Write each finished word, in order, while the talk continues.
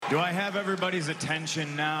Do I have everybody's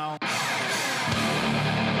attention now?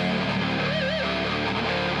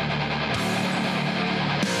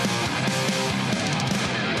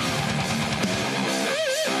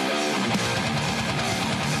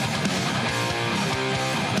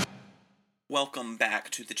 Welcome back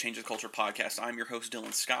to the Change the Culture podcast. I'm your host,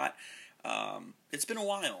 Dylan Scott. It's been a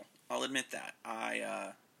while, I'll admit that.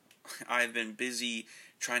 I've been busy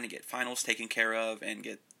trying to get finals taken care of and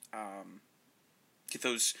get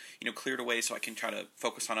those cleared away so I can try to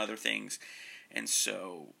focus on other things. And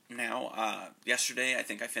so now, yesterday, I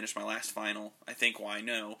think I finished my last final. I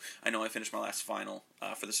know I finished my last final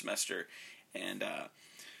for the semester. And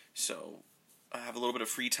so I have a little bit of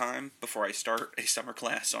free time before I start a summer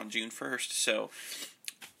class on June 1st. So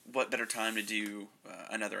what better time to do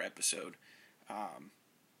another episode?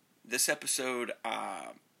 This episode,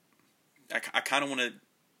 I kind of want to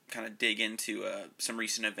dig into some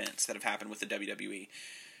recent events that have happened with the WWE.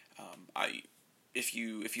 If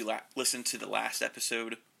you listen to the last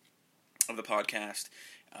episode of the podcast,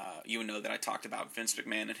 you would know that I talked about Vince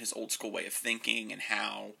McMahon and his old school way of thinking and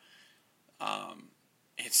how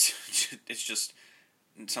it's just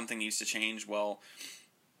something needs to change. Well,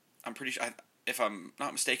 I'm pretty sure, if I'm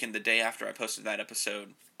not mistaken, the day after I posted that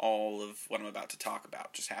episode, all of what I'm about to talk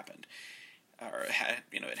about just happened,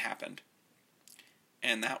 it happened.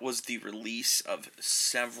 And that was the release of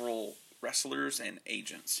several wrestlers and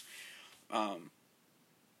agents.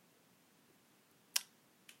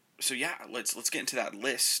 So yeah, let's get into that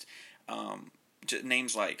list.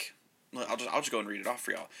 Names like, I'll just go and read it off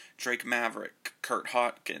for y'all. Drake Maverick, Kurt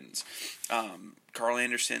Hawkins, Carl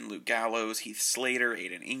Anderson, Luke Gallows, Heath Slater,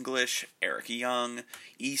 Aiden English, Eric Young,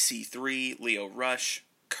 EC3, Leo Rush,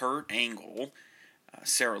 Kurt Angle,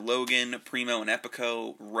 Sarah Logan, Primo and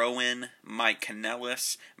Epico, Rowan, Mike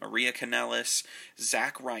Kanellis, Maria Kanellis,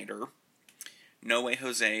 Zack Ryder, No Way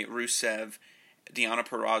Jose, Rusev, Deonna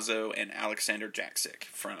Purrazzo, and Alexander Jaksic.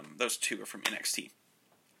 Those two are from NXT.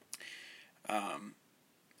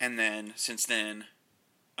 And then, since then,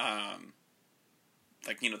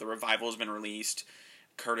 the Revival has been released,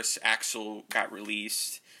 Curtis Axel got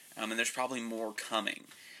released, and there's probably more coming,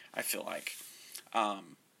 I feel like.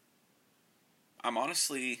 I'm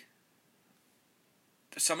honestly,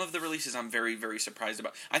 some of the releases I'm very, very surprised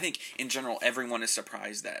about. I think, in general, everyone is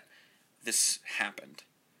surprised that this happened.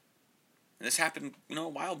 And this happened, a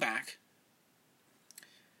while back.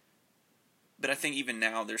 But I think even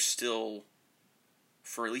now, there's still,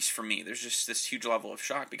 at least for me, there's just this huge level of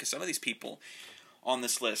shock, because some of these people on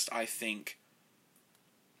this list, I think,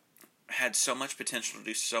 had so much potential to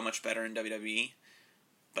do so much better in WWE.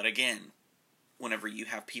 But again, whenever you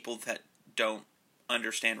have people that don't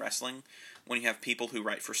understand wrestling, when you have people who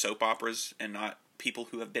write for soap operas and not people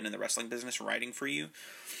who have been in the wrestling business writing for you,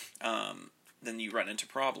 then you run into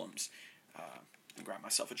problems. I'll grab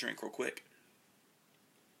myself a drink real quick.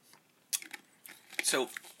 So,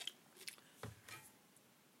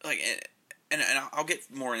 and I'll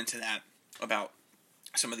get more into that about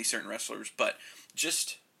some of these certain wrestlers, but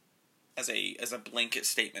just as a blanket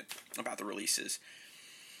statement about the releases,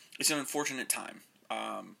 it's an unfortunate time.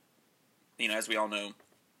 As we all know,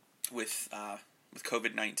 with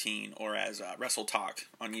COVID-19, or as Wrestle Talk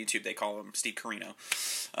on YouTube, they call him Steve Corino.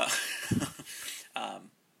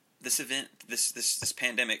 This event, this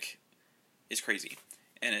pandemic, is crazy,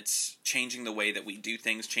 and it's changing the way that we do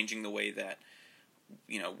things, changing the way that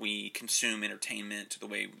we consume entertainment, the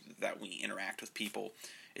way that we interact with people.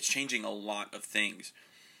 It's changing a lot of things,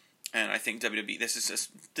 and I think WWE.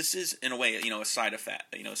 This is in a way, a side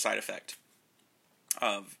effect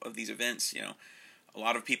of these events. A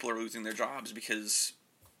lot of people are losing their jobs because,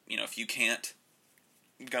 if you can't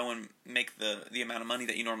go and make the amount of money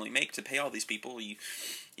that you normally make to pay all these people, you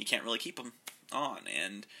can't really keep them on.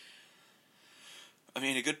 And I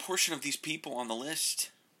mean, a good portion of these people on the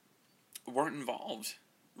list weren't involved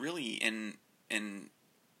really in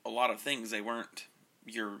a lot of things. They weren't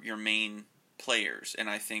your main players, and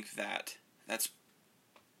I think that's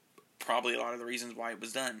probably a lot of the reasons why it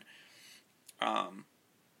was done.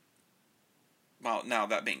 Well, now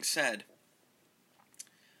that being said,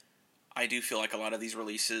 I do feel like a lot of these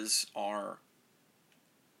releases are,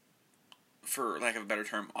 for lack of a better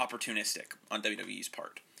term, opportunistic on WWE's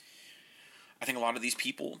part. I think a lot of these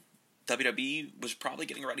people, WWE was probably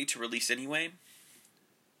getting ready to release anyway,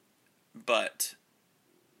 but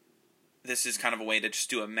this is kind of a way to just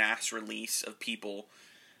do a mass release of people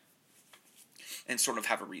and sort of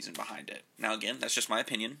have a reason behind it. Now, again, that's just my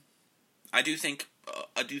opinion. I do think,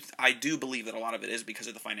 I do believe that a lot of it is because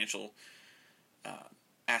of the financial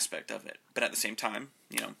aspect of it. But at the same time,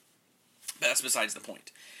 that's besides the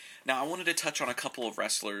point. Now, I wanted to touch on a couple of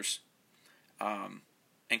wrestlers, and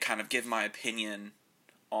kind of give my opinion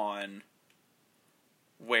on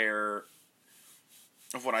where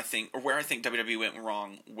I think WWE went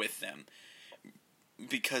wrong with them,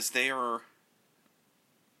 because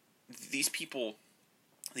these people,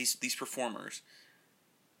 these performers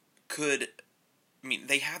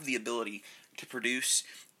they have the ability to produce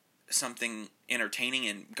something entertaining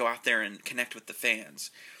and go out there and connect with the fans.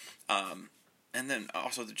 And then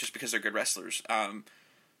also just because they're good wrestlers.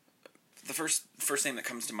 The first thing that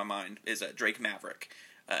comes to my mind is Drake Maverick.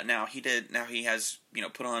 Now he has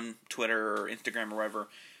put on Twitter or Instagram or wherever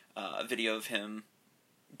a video of him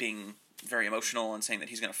being very emotional and saying that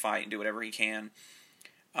he's going to fight and do whatever he can.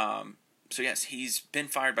 So yes, he's been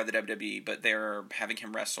fired by the WWE, but they're having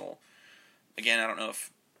him wrestle. Again, I don't know if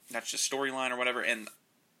that's just storyline or whatever, and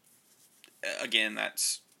again,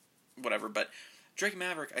 that's whatever, but Drake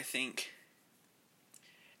Maverick, I think,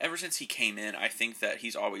 ever since he came in, I think that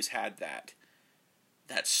he's always had that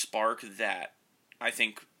spark that I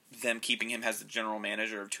think them keeping him as the general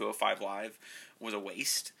manager of 205 Live was a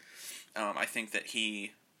waste. I think that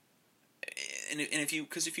if you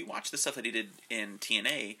watch the stuff that he did in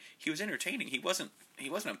TNA, he was entertaining. He wasn't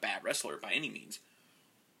a bad wrestler by any means.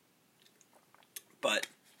 But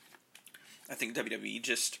I think WWE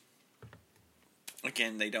just,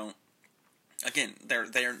 again, they're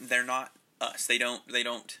not us. They don't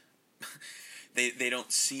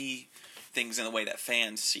see things in the way that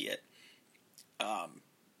fans see it.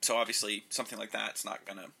 So obviously something like that's not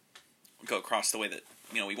gonna go across the way that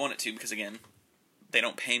we want it to, because again, they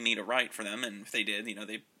don't pay me to write for them, and if they did, I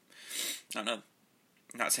don't know.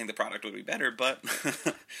 I'm not saying the product would be better, but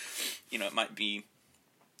it might be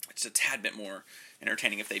just a tad bit more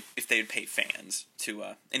entertaining if they would pay fans to.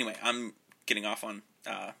 Anyway, I'm getting off on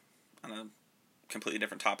a completely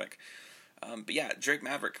different topic. But yeah, Drake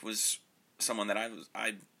Maverick was someone that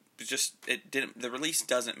the release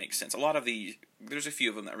doesn't make sense. There's a few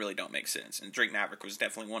of them that really don't make sense, and Drake Maverick was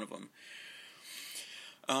definitely one of them.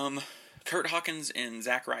 Kurt Hawkins and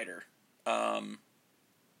Zack Ryder.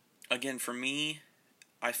 Again, for me,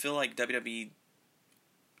 I feel like WWE,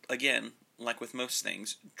 again, like with most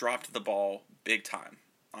things, dropped the ball big time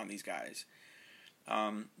on these guys.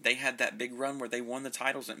 They had that big run where they won the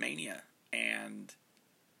titles at Mania, and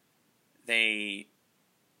their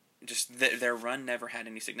run never had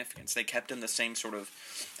any significance. They kept in the same sort of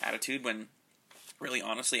attitude when, really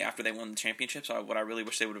honestly, after they won the championships, what I really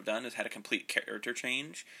wish they would have done is had a complete character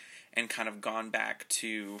change and kind of gone back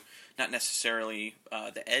to not necessarily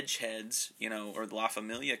the edge heads, or the La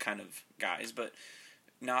Familia kind of guys, but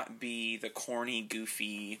not be the corny,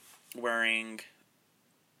 goofy, wearing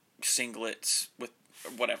singlets with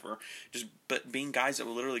whatever, but being guys that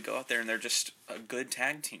will literally go out there and they're just a good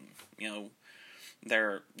tag team.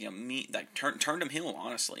 They're turned them heel,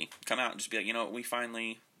 honestly. Come out and just be like, we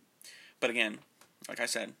finally. But again, like I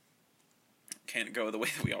said, can't go the way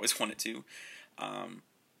that we always want it to.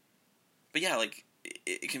 But yeah,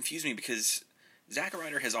 it confused me because Zack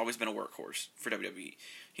Ryder has always been a workhorse for WWE.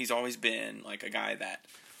 He's always been like a guy that,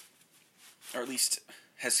 or at least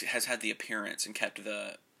has had the appearance and kept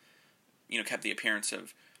the appearance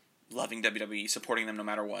of loving WWE, supporting them no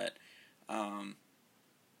matter what. And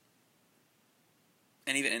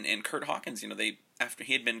even in Kurt Hawkins, after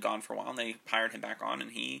he had been gone for a while, and they hired him back on,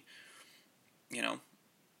 and he,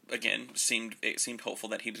 again, it seemed hopeful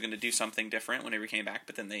that he was going to do something different whenever he came back,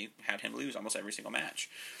 but then they had him lose almost every single match.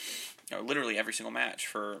 Or literally every single match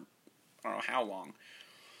for I don't know how long.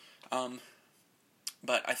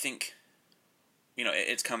 But I think,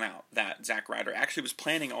 it's come out that Zack Ryder actually was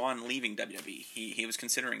planning on leaving WWE. He was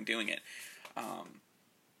considering doing it.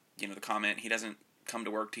 The comment, he doesn't come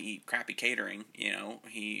to work to eat crappy catering, and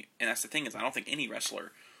that's the thing is I don't think any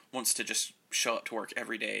wrestler wants to just show up to work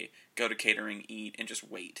every day, go to catering, eat, and just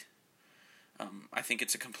wait. I think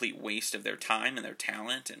it's a complete waste of their time and their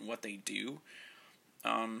talent and what they do.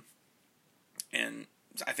 And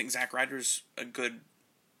I think Zack Ryder's a good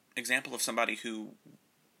example of somebody who,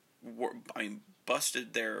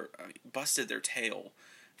 busted their tail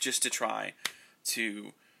just to try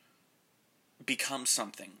to become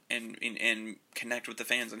something and connect with the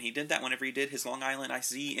fans. And he did that whenever he did his Long Island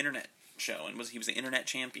IC internet show, and he was the internet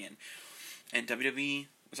champion. And WWE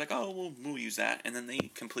was like, oh, we'll use that. And then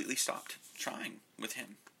they completely stopped trying with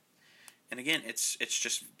him. And again, it's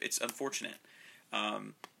unfortunate.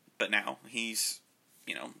 But now he's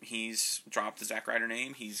dropped the Zack Ryder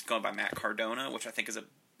name. He's going by Matt Cardona, which I think is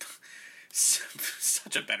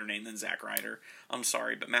such a better name than Zack Ryder. I'm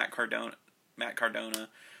sorry, but Matt Cardona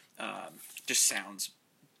just sounds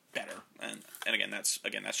better. And again, that's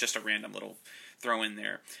just a random little throw in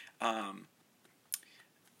there. Um,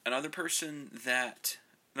 another thing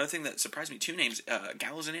that surprised me, two names,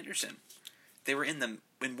 Gallows and Anderson. They were in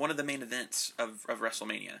one of the main events of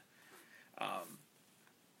WrestleMania.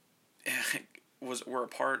 Were a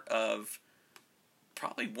part of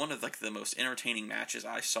probably one of like the most entertaining matches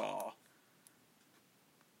I saw.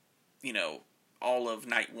 All of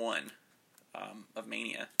night one of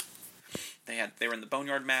Mania. They were in the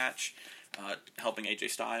Boneyard match, helping AJ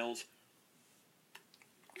Styles,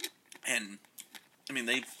 and I mean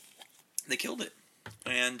they killed it,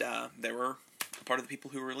 and they were a part of the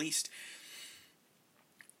people who were released.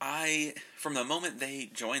 From the moment they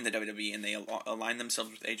joined the WWE and they aligned themselves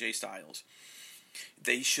with AJ Styles,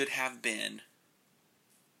 they should have been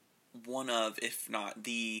one of, if not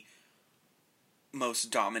the most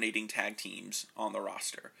dominating tag teams on the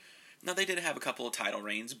roster. Now, they did have a couple of title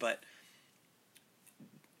reigns, but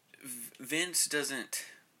Vince doesn't...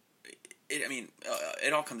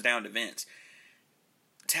 it all comes down to Vince.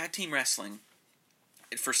 Tag team wrestling,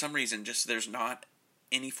 for some reason, just there's not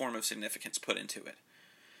any form of significance put into it.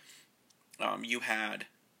 You had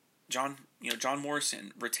John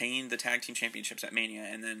Morrison retain the tag team championships at Mania,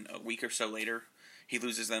 and then a week or so later, he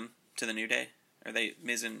loses them to the New Day. Or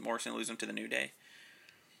Miz and Morrison lose them to the New Day.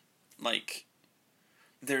 Like,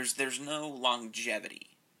 there's no longevity.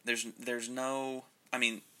 There's no... I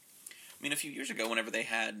mean, a few years ago, whenever they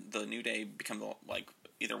had the New Day become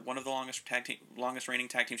either one of the longest reigning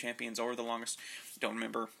tag team champions or the longest, don't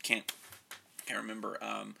remember, can't remember.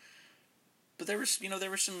 But there was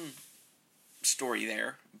some story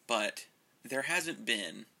there, but there hasn't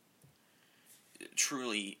been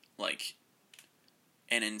truly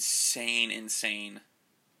an insane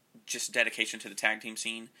just dedication to the tag team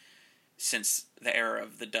scene since the era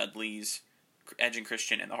of the Dudleys, Edge and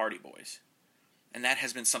Christian, and the Hardy Boys. And that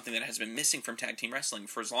has been something that has been missing from tag team wrestling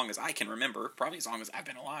for as long as I can remember. Probably as long as I've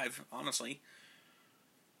been alive, honestly.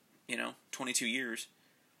 22 years.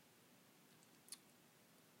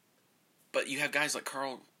 But you have guys like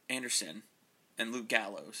Carl Anderson and Luke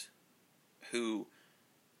Gallows, who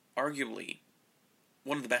arguably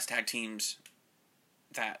one of the best tag teams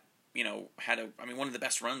that, had one of the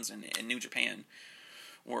best runs in New Japan,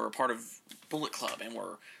 were a part of Bullet Club and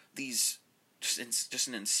were these just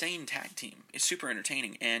an insane tag team. It's super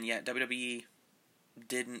entertaining, and yet WWE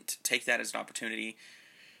didn't take that as an opportunity,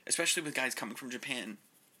 especially with guys coming from Japan,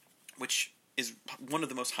 which is one of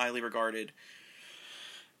the most highly regarded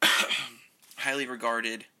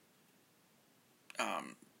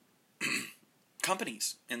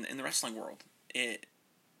companies in the wrestling world.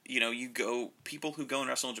 People who go and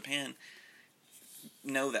wrestle in Japan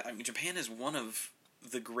know that. Japan is one of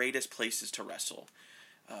the greatest places to wrestle.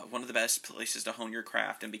 One of the best places to hone your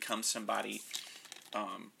craft and become somebody,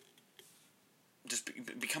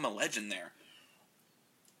 become a legend there.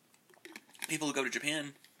 People who go to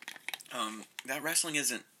Japan, that wrestling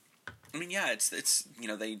isn't, it's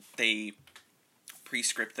they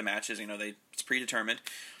pre-script the matches, it's predetermined,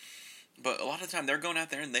 but a lot of the time they're going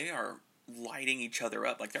out there and they are lighting each other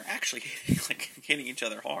up, they're actually hitting each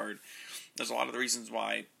other hard. There's a lot of the reasons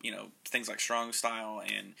why, things like strong style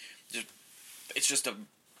and it's just a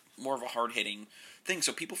more of a hard-hitting thing.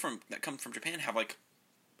 So people that come from Japan have a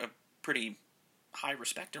pretty high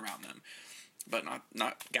respect around them, but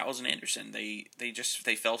not Gallows and Anderson. They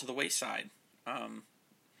fell to the wayside.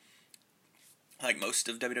 Like most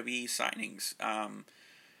of WWE signings.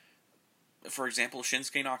 For example,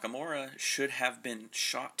 Shinsuke Nakamura should have been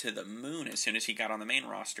shot to the moon as soon as he got on the main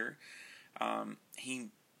roster. He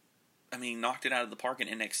knocked it out of the park in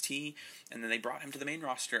NXT, and then they brought him to the main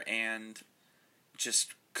roster and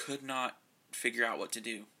just could not figure out what to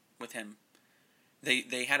do with him.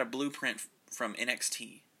 They had a blueprint from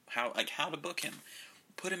NXT, how to book him,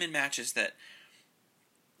 put him in matches that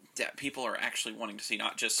people are actually wanting to see,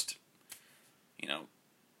 not just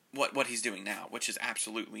what he's doing now, which is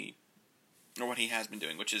absolutely, or what he has been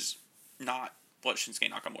doing, which is not what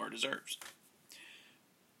Shinsuke Nakamura deserves.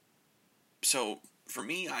 So for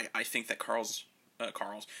me, I think that Carl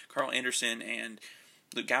Anderson and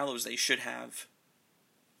Luke Gallows, they should have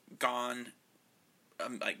gone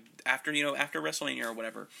after WrestleMania or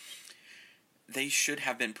whatever. They should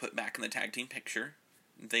have been put back in the tag team picture.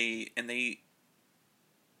 Because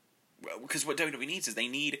what WWE needs is they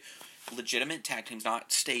need legitimate tag teams,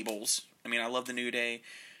 not stables. I love the New Day,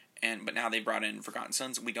 but now they brought in Forgotten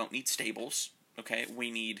Sons. We don't need stables. Okay,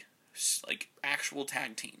 we need actual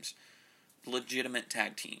tag teams, legitimate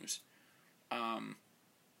tag teams,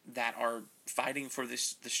 that are fighting for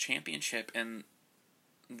this championship and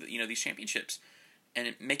these championships,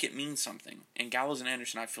 and make it mean something. And Gallows and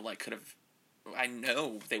Anderson, I feel like, could have I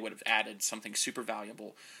know they would have added something super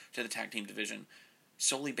valuable to the tag team division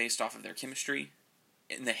solely based off of their chemistry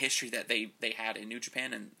and the history that they had in New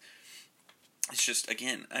Japan. And it's just,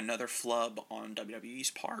 again, another flub on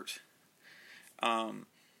WWE's part. And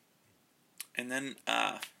then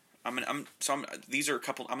these are a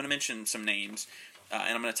couple. I'm gonna mention some names,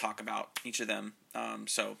 and I'm gonna talk about each of them.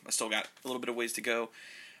 So I still got a little bit of ways to go.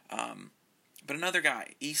 But another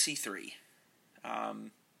guy, EC3.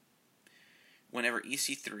 Whenever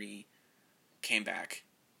EC3 came back,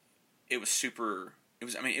 it was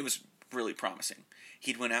really promising.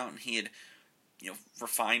 He'd went out and he had,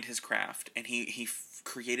 refined his craft, and he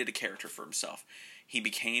created a character for himself. He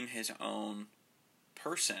became his own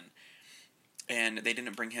person, and they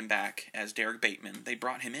didn't bring him back as Derek Bateman. They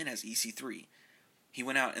brought him in as EC3. He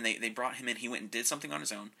went out and they brought him in. He went and did something on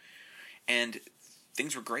his own, and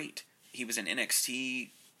things were great. He was in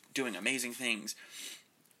NXT doing amazing things.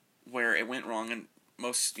 Where it went wrong, and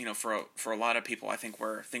most, for a lot of people, I think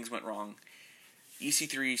where things went wrong,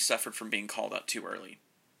 EC3 suffered from being called up too early.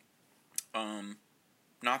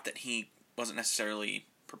 Not that he wasn't necessarily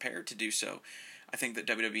prepared to do so. I think that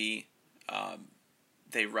WWE,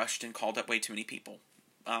 they rushed and called up way too many people.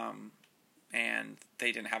 And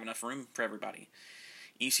they didn't have enough room for everybody.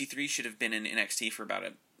 EC3 should have been in NXT for about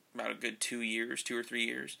a good 2 or 3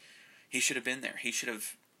 years. He should have been there. He should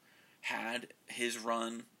have had his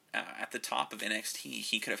run at the top of NXT.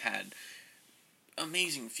 He could have had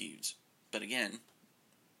amazing feuds. But again,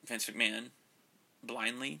 Vince McMahon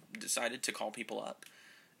blindly decided to call people up.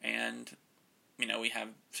 And, we have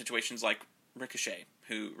situations like Ricochet,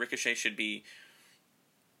 who Ricochet should be...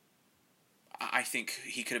 I think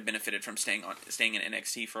he could have benefited from staying in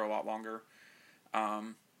NXT for a lot longer.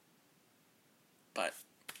 But,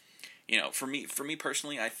 for me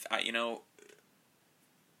personally, I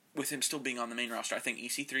with him still being on the main roster, I think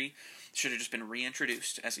EC3 should have just been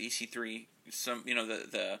reintroduced as EC3.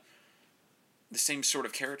 The same sort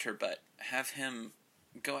of character, but have him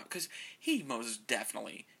go out, because he most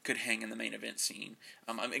definitely could hang in the main event scene.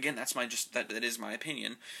 Again, that is my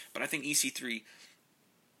opinion, but I think EC3,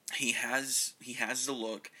 he has the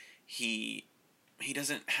look. He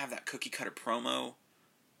doesn't have that cookie cutter promo.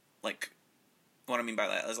 Like, what I mean by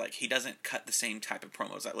that is, like, he doesn't cut the same type of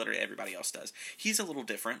promos that literally everybody else does. He's a little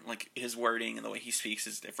different. Like, his wording and the way he speaks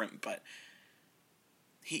is different, but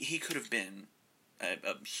he could have been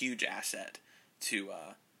a huge asset to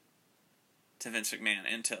Vince McMahon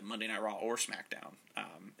and to Monday Night Raw or SmackDown,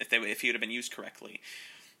 if he would have been used correctly.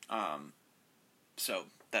 So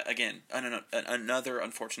that, again, another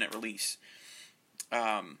unfortunate release.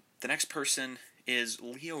 The next person is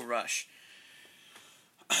Lio Rush.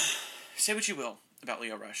 Say what you will about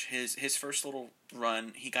Lio Rush. His first little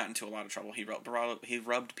run, he got into a lot of trouble. He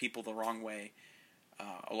rubbed people the wrong way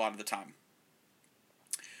a lot of the time.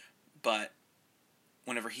 But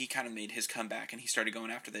whenever he kind of made his comeback and he started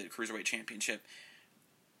going after the Cruiserweight Championship,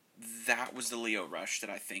 that was the Lio Rush that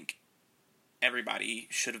I think everybody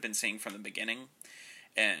should have been seeing from the beginning.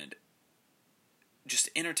 And just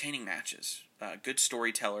entertaining matches. Good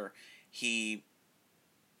storyteller.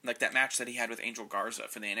 Like that match that he had with Angel Garza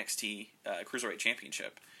for the NXT Cruiserweight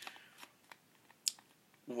Championship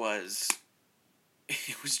was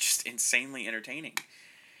just insanely entertaining.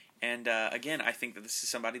 And again, I think that this is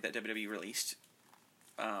somebody that WWE released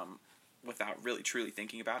without really truly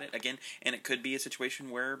thinking about it. Again, and it could be a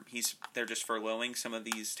situation where they're just furloughing some of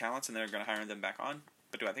these talents and they're going to hire them back on.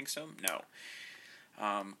 But do I think so? No.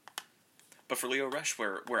 But for Lio Rush,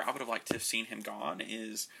 where I would have liked to have seen him gone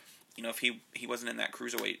is, if he wasn't in that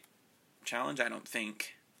Cruiserweight challenge, I don't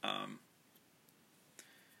think.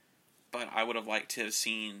 But I would have liked to have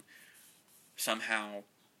seen somehow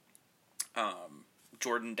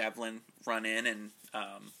Jordan Devlin run in and,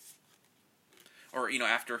 or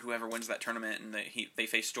after whoever wins that tournament and they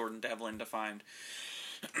face Jordan Devlin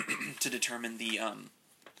to determine the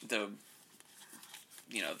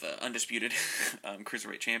undisputed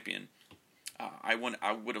Cruiserweight champion. I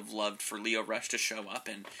would have loved for Lio Rush to show up,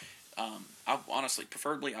 and honestly,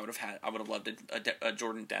 preferably, I would have loved a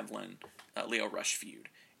Jordan Devlin Lio Rush feud.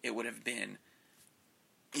 It would have been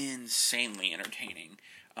insanely entertaining.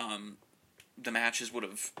 The matches would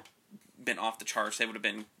have been off the charts. They would have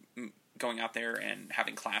been going out there and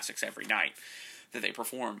having classics every night that they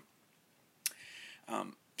perform.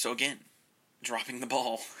 So again, dropping the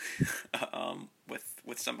ball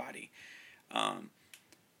with somebody.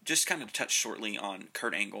 Just kind of touch shortly on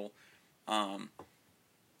Kurt Angle. I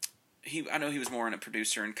know he was more in a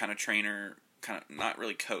producer and kind of trainer, kind of not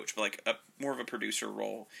really coach, but like more of a producer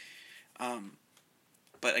role.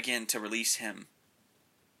 But again, to release him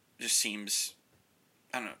just seems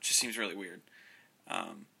really weird.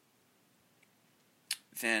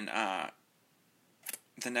 Then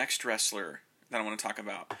the next wrestler that I want to talk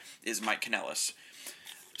about is Mike Kanellis.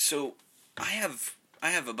 So I have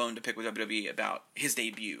a bone to pick with WWE about his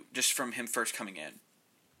debut, just from him first coming in.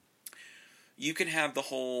 You can have the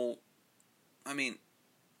whole, I mean,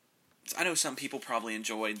 I know some people probably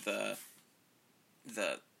enjoyed the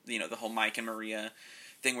whole Mike and Maria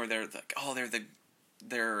thing where they're like, oh,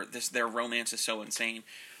 their romance is so insane.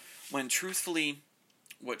 When truthfully,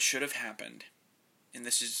 what should have happened, and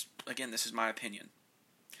this is my opinion,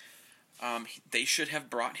 they should have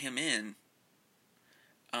brought him in,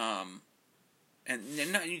 and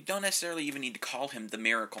you don't necessarily even need to call him the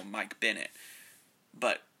Miracle Mike Bennett,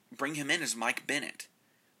 but bring him in as Mike Bennett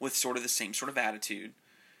with sort of the same sort of attitude,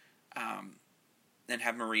 and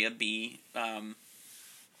have Maria be,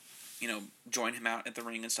 join him out at the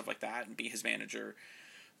ring and stuff like that and be his manager.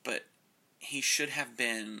 But he should have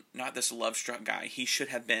been not this love-struck guy. He should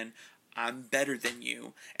have been, I'm better than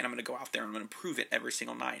you, and I'm going to go out there and I'm going to prove it every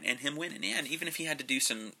single night. And him winning. And even if he had to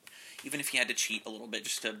even if he had to cheat a little bit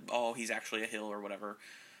just to, he's actually a heel or whatever,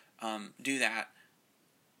 do that.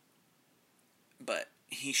 But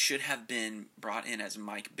he should have been brought in as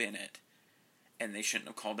Mike Bennett, and they shouldn't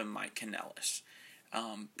have called him Mike Kanellis.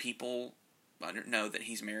 People know that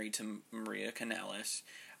he's married to Maria Kanellis,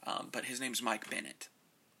 but his name's Mike Bennett.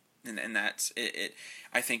 And that's it.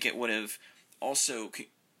 I think it would have also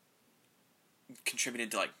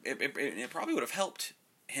contributed to, like, it probably would have helped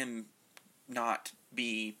him not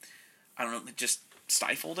be, I don't know, just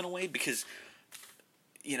stifled in a way, because,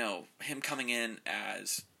 him coming in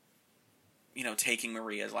as, taking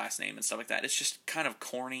Maria's last name and stuff like that, it's just kind of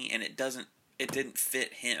corny, and it didn't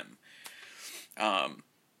fit him.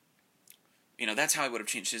 That's how I would have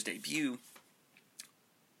changed his debut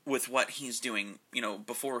with what he's doing,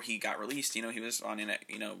 before he got released. He was on,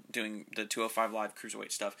 doing the 205 Live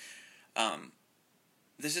Cruiserweight stuff.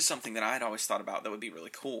 This is something that I had always thought about that would be really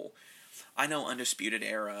cool. I know Undisputed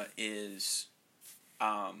Era is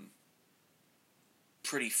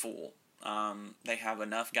pretty full. They have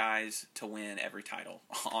enough guys to win every title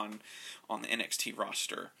on the NXT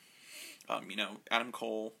roster. Adam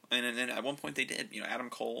Cole, and then at one point they did. Adam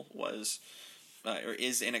Cole was or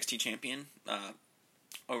is NXT champion.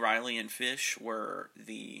 O'Reilly and Fish were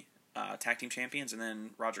the tag team champions, and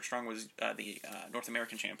then Roderick Strong was the North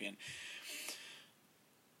American champion.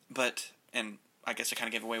 And I guess I kind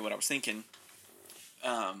of gave away what I was thinking.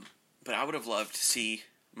 But I would have loved to see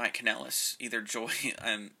Mike Kanellis either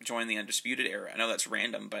join the Undisputed Era. I know that's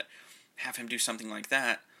random, but have him do something like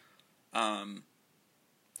that.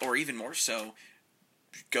 Or even more so,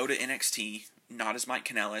 go to NXT, not as Mike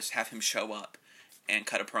Kanellis, have him show up and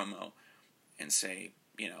cut a promo and say,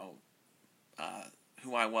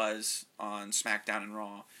 who I was on SmackDown and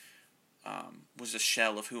Raw was a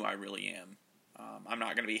shell of who I really am. I'm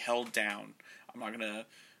not going to be held down. I'm not going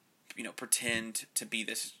to, pretend to be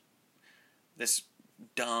this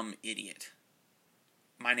dumb idiot.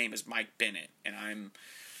 My name is Mike Bennett, and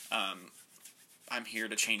I'm here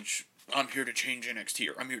to change. I'm here to change NXT,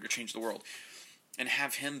 or I'm here to change the world. And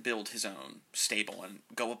have him build his own stable and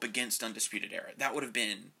go up against Undisputed Era. That would have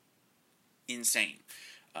been insane.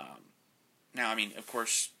 Now, I mean, of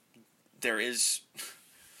course, there is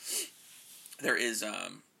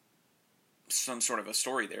some sort of a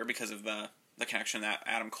story there because of the connection that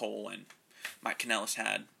Adam Cole and Mike Kanellis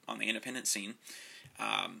had on the independent scene.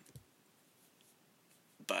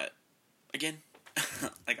 But again,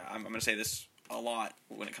 like I'm going to say this a lot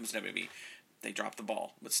when it comes to WWE, they drop the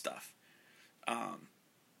ball with stuff.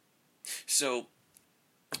 So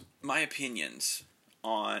my opinions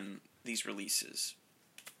on these releases,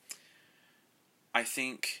 I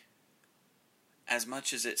think, as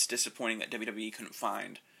much as it's disappointing that WWE couldn't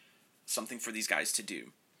find something for these guys to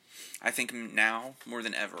do, I think now, more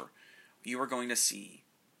than ever, you are going to see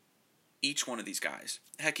each one of these guys.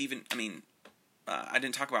 Heck, even, I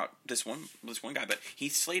didn't talk about this one guy, but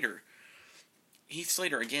Heath Slater. Heath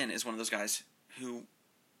Slater, again, is one of those guys who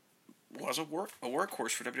was a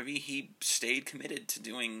workhorse for WWE. He stayed committed to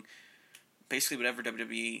doing basically whatever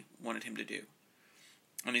WWE wanted him to do.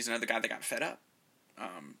 And he's another guy that got fed up.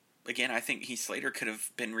 Again, I think Heath Slater could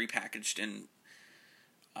have been repackaged and,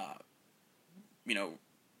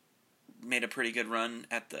 made a pretty good run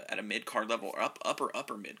at a mid card level, or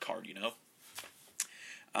upper mid card.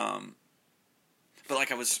 But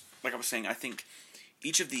like I was saying, I think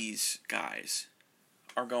each of these guys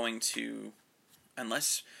are going to,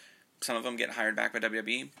 unless some of them get hired back by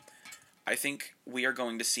WWE, I think we are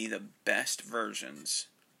going to see the best versions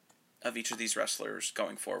of each of these wrestlers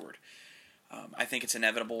going forward. I think it's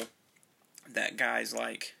inevitable that guys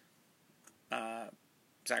like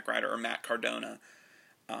Zack Ryder or Matt Cardona,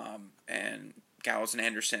 and Gallows and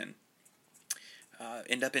Anderson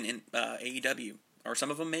end up in AEW, or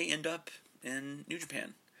some of them may end up in New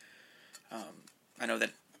Japan. I know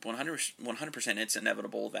that 100% it's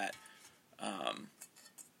inevitable that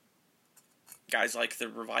guys like the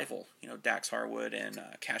Revival, Dax Harwood and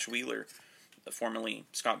Cash Wheeler, formerly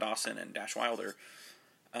Scott Dawson and Dash Wilder,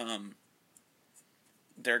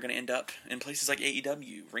 they're going to end up in places like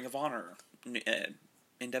AEW, Ring of Honor,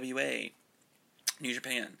 NWA, New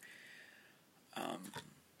Japan.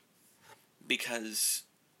 Because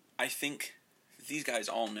I think these guys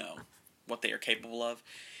all know what they are capable of,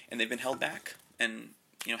 and they've been held back and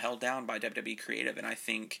held down by WWE Creative. And I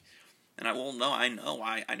think, and I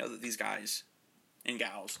know that these guys and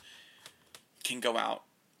gals can go out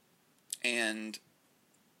and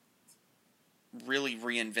really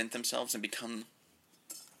reinvent themselves and become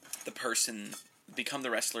the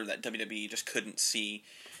wrestler that WWE just couldn't see,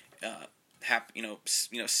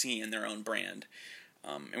 see in their own brand.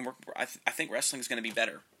 And I think wrestling is going to be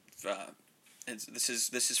better. This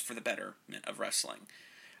is for the betterment of wrestling.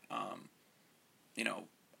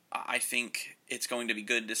 I think it's going to be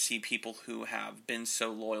good to see people who have been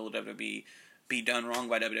so loyal to WWE be done wrong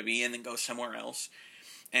by WWE and then go somewhere else.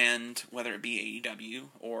 And whether it be AEW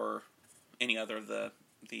or any other of the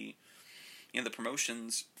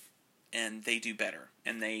promotions, and they do better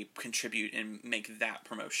and they contribute and make that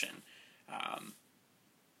promotion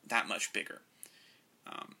that much bigger.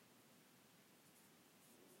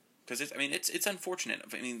 Because it's unfortunate.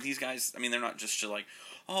 These guys, they're not just like,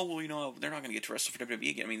 oh, well, they're not going to get to wrestle for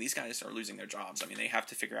WWE again. These guys are losing their jobs. They have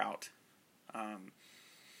to figure out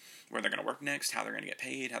where they're going to work next, how they're going to get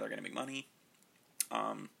paid, how they're going to make money.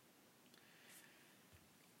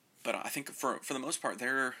 But I think for the most part,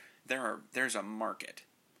 there's a market.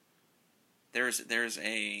 There's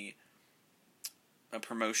a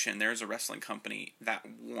promotion. There's a wrestling company that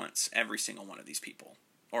wants every single one of these people,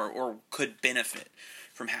 or could benefit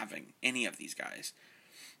from having any of these guys.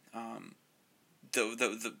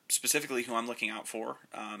 The specifically who I'm looking out for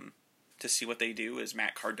to see what they do is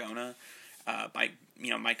Matt Cardona,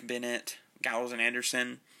 Mike Bennett, Gallows and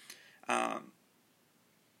Anderson. I'm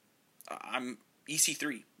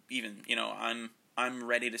EC3 even. I'm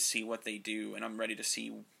ready to see what they do, and I'm ready to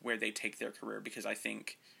see where they take their career, because I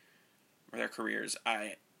think their careers,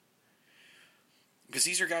 because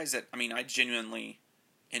these are guys that I genuinely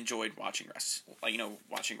enjoyed watching wrestle.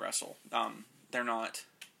 They're not,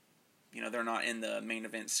 they're not in the main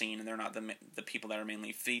event scene, and they're not the people that are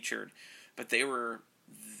mainly featured, but they were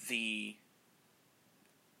a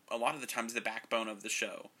lot of the times the backbone of the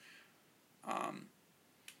show.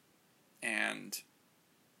 And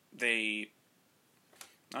they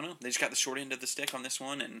just got the short end of the stick on this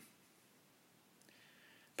one,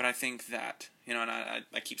 but I think that, and I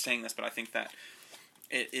keep saying this, but I think that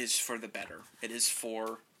it is for the better. It is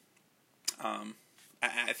for,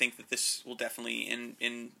 I think that this will definitely,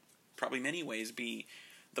 in probably many ways, be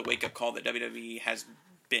the wake-up call that WWE has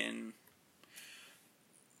been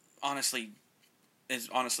honestly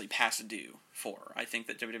past due for. I think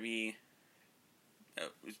that WWE,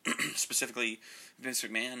 specifically Vince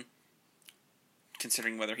McMahon,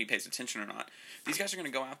 considering whether he pays attention or not, these guys are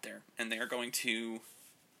going to go out there and they are going to,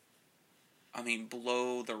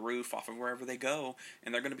 blow the roof off of wherever they go,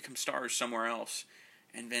 and they're going to become stars somewhere else.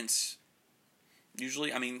 And Vince,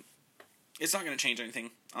 usually, it's not going to change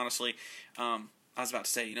anything, honestly. I was about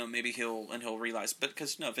to say, maybe he'll realize, but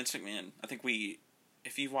because, no, Vince McMahon, I think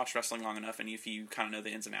if you've watched wrestling long enough and if you kind of know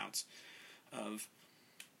the ins and outs of,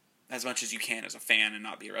 as much as you can as a fan and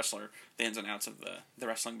not be a wrestler, the ins and outs of the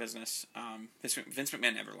wrestling business, Vince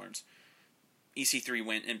McMahon never learns. EC3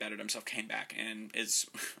 went and bettered himself, came back, and is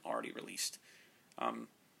already released.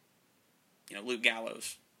 Luke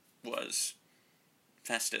Gallows was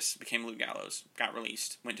Festus, became Luke Gallows, got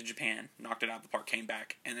released, went to Japan, knocked it out of the park, came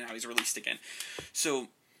back, and now he's released again. So,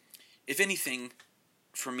 if anything,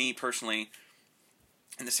 for me personally,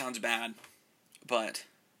 and this sounds bad, but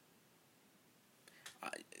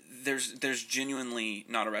there's genuinely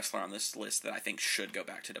not a wrestler on this list that I think should go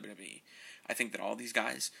back to WWE. I think that all these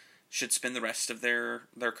guys should spend the rest of their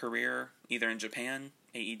career either in Japan,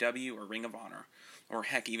 AEW, or Ring of Honor, or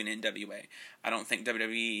heck, even NWA. I don't think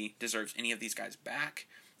WWE deserves any of these guys back.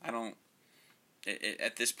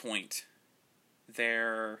 At this point,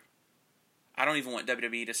 I don't even want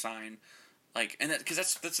WWE to sign, because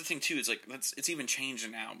that's the thing too, it's even changed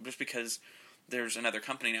now, just because there's another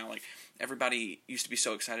company now. Everybody used to be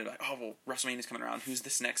so excited, oh, well, WrestleMania's coming around, who's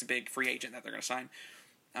this next big free agent that they're going to sign?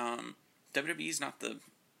 WWE's not the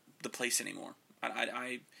place anymore.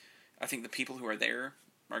 I think the people who are there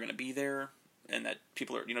are going to be there, and that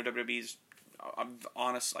people are, WWE's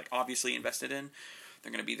honest, like obviously invested in,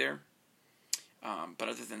 they're going to be there. But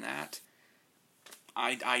other than that,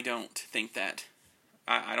 I don't think that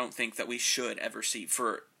we should ever see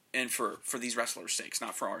for these wrestlers' sakes,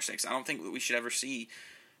 not for our sakes. I don't think that we should ever see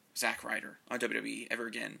Zack Ryder on WWE ever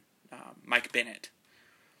again. Mike Bennett,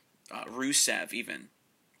 Rusev, even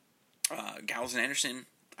Gallows and Anderson.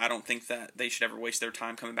 I don't think that they should ever waste their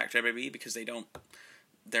time coming back to WWE because they don't.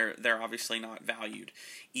 They're obviously not valued.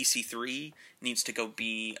 EC3 needs to go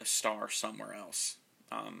be a star somewhere else,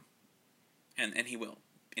 and he will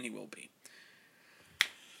be.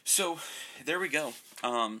 So there we go.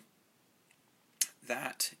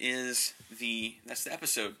 That's the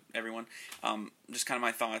episode, everyone. Just kind of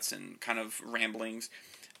my thoughts and kind of ramblings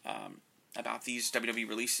about these WWE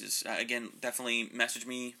releases. Again, definitely message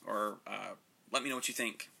me or let me know what you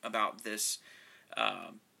think about this,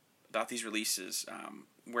 about these releases.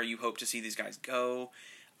 Where you hope to see these guys go.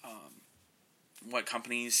 What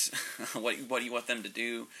companies? what do you want them to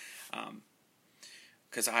do?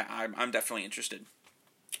 Because I'm definitely interested.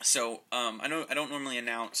 So I don't normally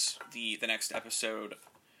announce the next episode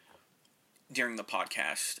during the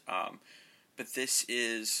podcast, but this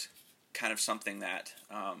is kind of something that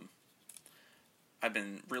I've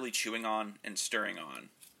been really chewing on and stirring on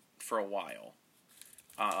for a while.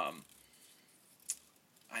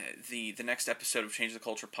 The next episode of Change the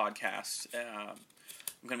Culture podcast, I'm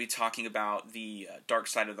going to be talking about the Dark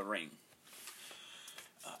Side of the Ring,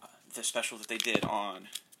 the special that they did on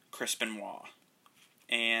Chris Benoit.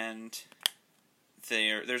 And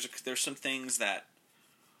there's some things that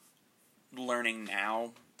learning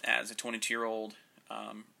now as a 22-year-old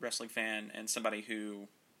wrestling fan and somebody who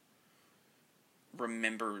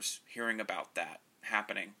remembers hearing about that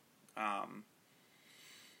happening,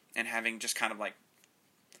 and having just kind of like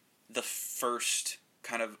the first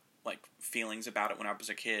kind of like feelings about it when I was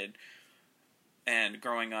a kid and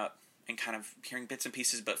growing up and kind of hearing bits and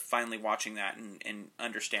pieces, but finally watching that and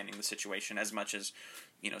understanding the situation as much as,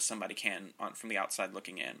 somebody can from the outside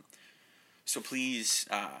looking in. So please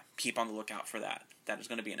keep on the lookout for that. That is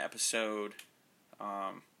going to be an episode.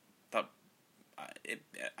 I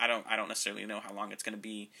don't necessarily know how long it's going to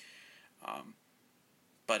be,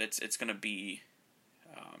 but it's going to be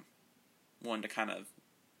one to kind of.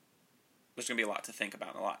 There's going to be a lot to think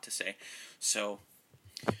about and a lot to say. So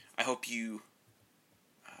I hope you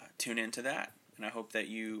tune into that, and I hope that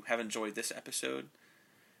you have enjoyed this episode.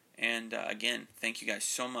 And again, thank you guys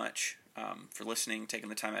so much for listening, taking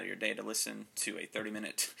the time out of your day to listen to a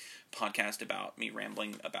 30-minute podcast about me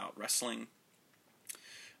rambling about wrestling.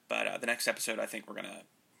 But the next episode, I think we're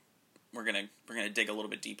gonna dig a little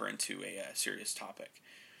bit deeper into a serious topic.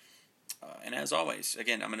 And as always,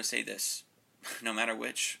 again, I'm going to say this: no matter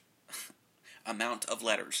which amount of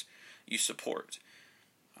letters you support,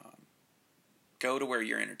 go to where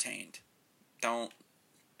you're entertained. Don't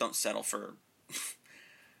settle for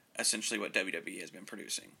essentially what WWE has been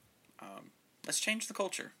producing. Let's change the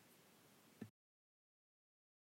culture.